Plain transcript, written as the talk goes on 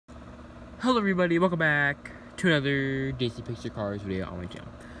Hello everybody, welcome back to another DC Pixar Cars video on my channel.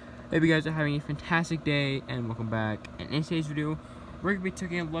 Hope you guys are having a fantastic day and welcome back. And in today's video, we're going to be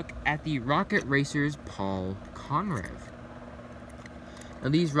taking a look at the Rocket Racers Paul Conrev. Now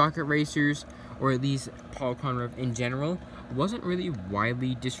these Rocket Racers, or at least Paul Conrev in general, wasn't really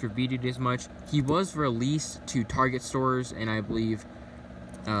widely distributed as much. He was released to Target stores and I believe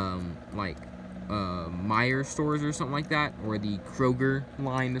Meyer stores or something like that, or the Kroger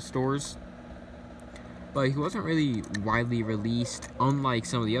line of stores. But he wasn't really widely released, unlike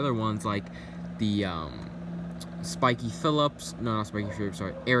some of the other ones like the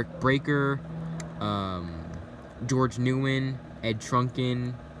Eric Breaker, George Newman, Ed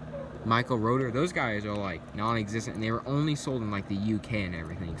Trunken, Michael Roeder. Those guys are like non-existent and they were only sold in like the UK and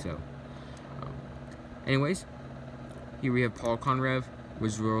everything. So anyways, here we have Paul Conrev,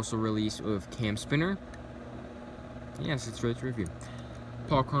 was also released with Cam Spinner. Yes, it's ready to review.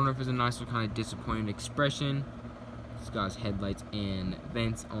 Paul Conrev has a nice little kind of disappointed expression. It's got his headlights and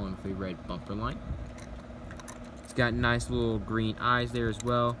vents on with a red bumper line. It's got nice little green eyes there as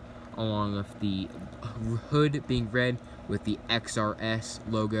well, along with the hood being red with the XRS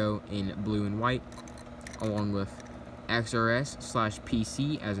logo in blue and white, along with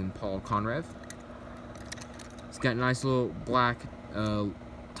XRS/PC as in Paul Conrev. It's got nice little black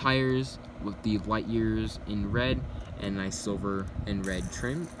tires with the light years in red and nice silver and red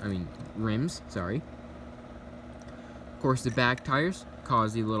rims, sorry. Of course, the back tires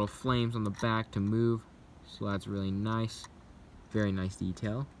cause the little flames on the back to move, so that's really nice. Very nice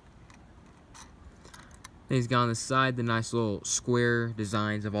detail. Then he's got on the side the nice little square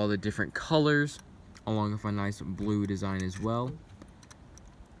designs of all the different colors, along with a nice blue design as well.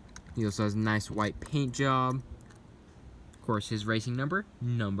 He also has a nice white paint job. Of course, his racing number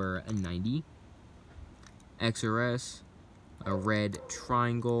 90. XRS, a red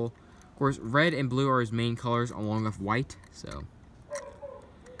triangle. Of course, red and blue are his main colors, along with white. So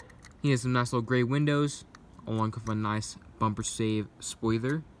he has some nice little gray windows, along with a nice bumper save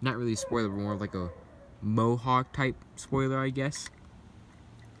spoiler. Not really a spoiler, but more like a mohawk type spoiler, I guess.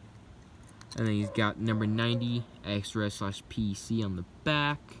 And then he's got number 90 XRS/PC on the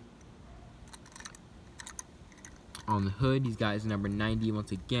back. On the hood, he's got his number 90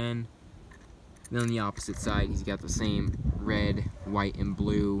 once again. Then on the opposite side, he's got the same red, white, and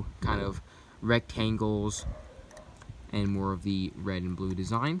blue kind of rectangles and more of the red and blue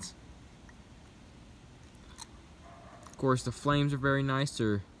designs. Of course, the flames are very nice.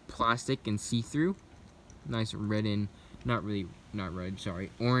 They're plastic and see-through. Nice red and, orange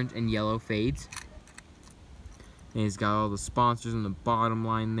and yellow fades. And he's got all the sponsors on the bottom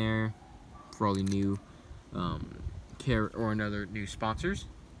line there for all the new new sponsors.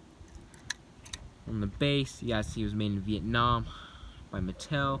 On the base, you guys see it was made in Vietnam by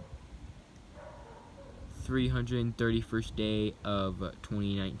Mattel. 331st day of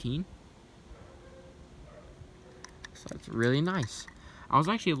 2019. So that's really nice. I was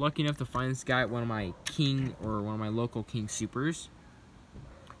actually lucky enough to find this guy at one of my local King Supers,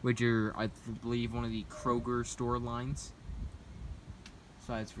 which are, I believe, one of the Kroger store lines.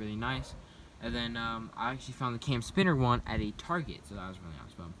 So that's really nice. And then I actually found the Cam Spinner one at a Target, so that was really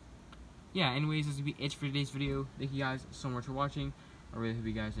nice. But yeah, anyways, this will be it for today's video. Thank you guys so much for watching. I really hope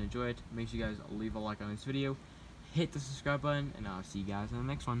you guys enjoy it. Make sure you guys leave a like on this video, hit the subscribe button, and I'll see you guys in the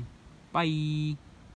next one. Bye!